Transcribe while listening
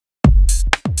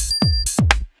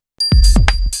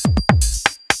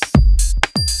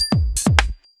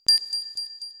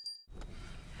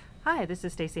Hi, this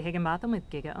is Stacy Higginbotham with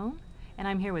GigaOM, and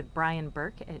I'm here with Brian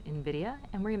Burke at Nvidia,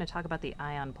 and we're going to talk about the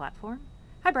ION platform.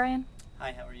 Hi, Brian.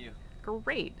 Hi, how are you?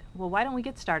 Great. Well, why don't we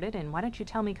get started, and why don't you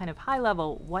tell me kind of high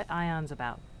level what ION's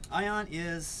about? ION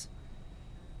is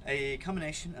a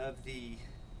combination of the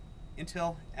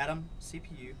Intel Atom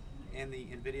CPU and the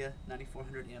Nvidia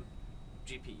 9400M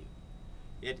GPU.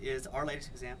 It is our latest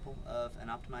example of an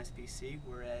optimized PC,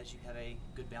 whereas you have a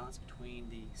good balance between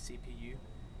the CPU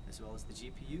as well as the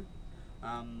GPU.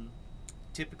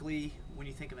 Typically, when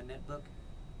you think of a netbook,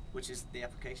 which is the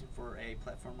application for a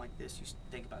platform like this, you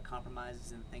think about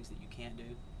compromises and things that you can't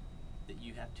do, that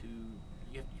you have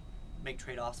to make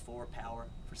trade-offs for power,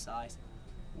 for size.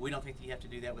 We don't think that you have to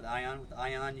do that with ION. With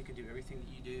ION, you can do everything that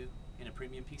you do in a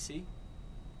premium PC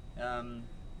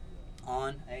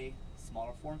on a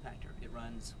smaller form factor. It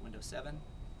runs Windows 7.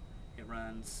 It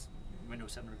runs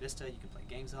Windows 7 or Vista. You can play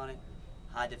games on it.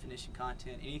 High definition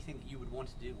content. Anything that you would want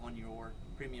to do on your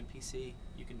premium PC,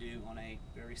 you can do on a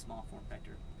very small form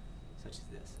factor such as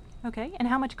this. Okay, and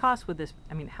how much cost would this,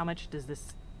 how much does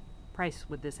this price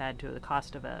would this add to the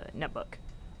cost of a netbook?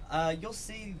 You'll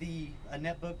see a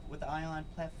netbook with the ION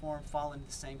platform fall in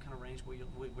the same kind of range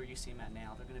where you see them at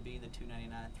now. They're going to be in the $299,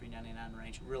 $399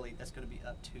 range. Really, that's going to be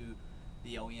up to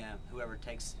the OEM, whoever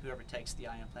takes the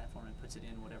ION platform and puts it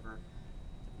in whatever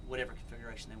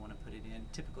configuration they want to put it in.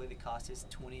 Typically, the cost is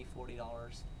 $20,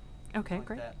 $40. Okay, like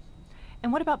great. That.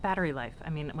 And what about battery life?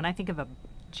 When I think of a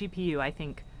GPU, I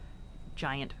think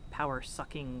giant,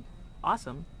 power-sucking,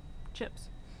 awesome chips.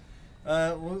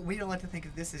 We don't like to think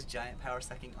of this as giant,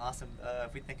 power-sucking, awesome.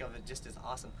 We think of it just as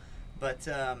awesome, but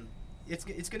it's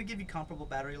going to give you comparable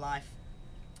battery life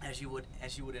as you would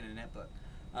in a netbook.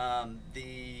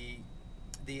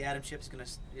 The Atom chip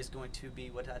is going to be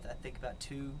what I think about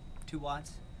 2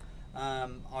 watts.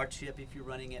 Our chip, if you're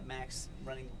running at max,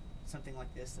 running something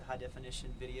like this, the high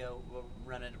definition video, will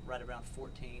run it right around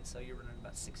 14, so you're running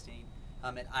about 16.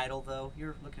 At idle though,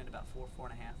 you're looking at about 4.5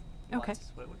 watts. Okay.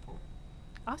 Is what it would pull.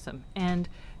 Awesome. And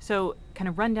so kind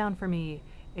of run down for me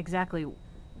exactly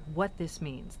what this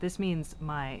means. This means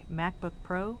my MacBook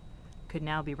Pro could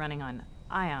now be running on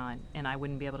ION and I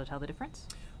wouldn't be able to tell the difference?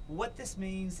 What this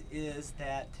means is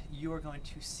that you are going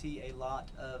to see a lot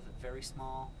of very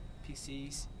small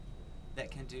PCs that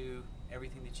can do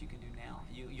everything that you can do now.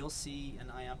 You'll see an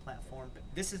ION platform, but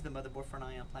this is the motherboard for an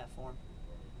ION platform.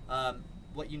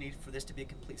 What you need for this to be a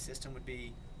complete system would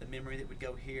be the memory that would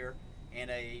go here and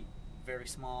a very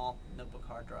small notebook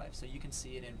hard drive. So you can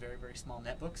see it in very, very small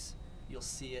netbooks. You'll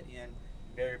see it in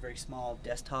very, very small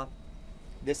desktop.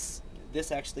 This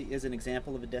actually is an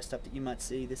example of a desktop that you might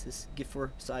see. This is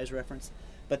for size reference.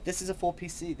 But this is a full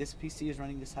PC. This PC is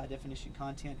running this high definition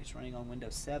content. It's running on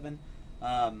Windows 7.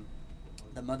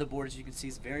 The motherboard, as you can see,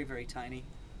 is very, very tiny.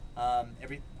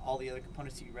 All the other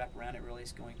components that you wrap around it really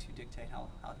is going to dictate how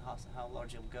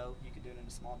large it'll go. You can do it in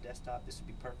a small desktop. This would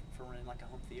be perfect for running like a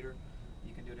home theater.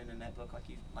 You can do it in a netbook like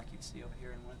you'd see over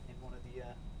here in one of the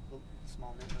little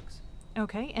small netbooks.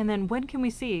 Okay, and then when can we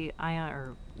see ION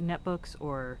or netbooks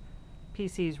or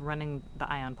PCs running the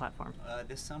ION platform?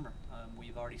 This summer.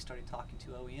 We've already started talking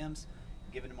to OEMs,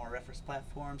 giving them our reference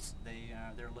platforms.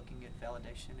 They're looking at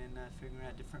validation and figuring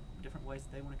out different ways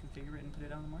that they want to configure it and put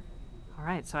it on the market. All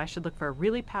right, so I should look for a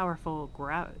really powerful,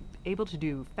 able to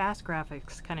do fast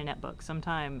graphics kind of netbook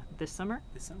sometime this summer?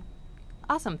 This summer.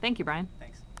 Awesome. Thank you, Brian.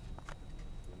 Thanks.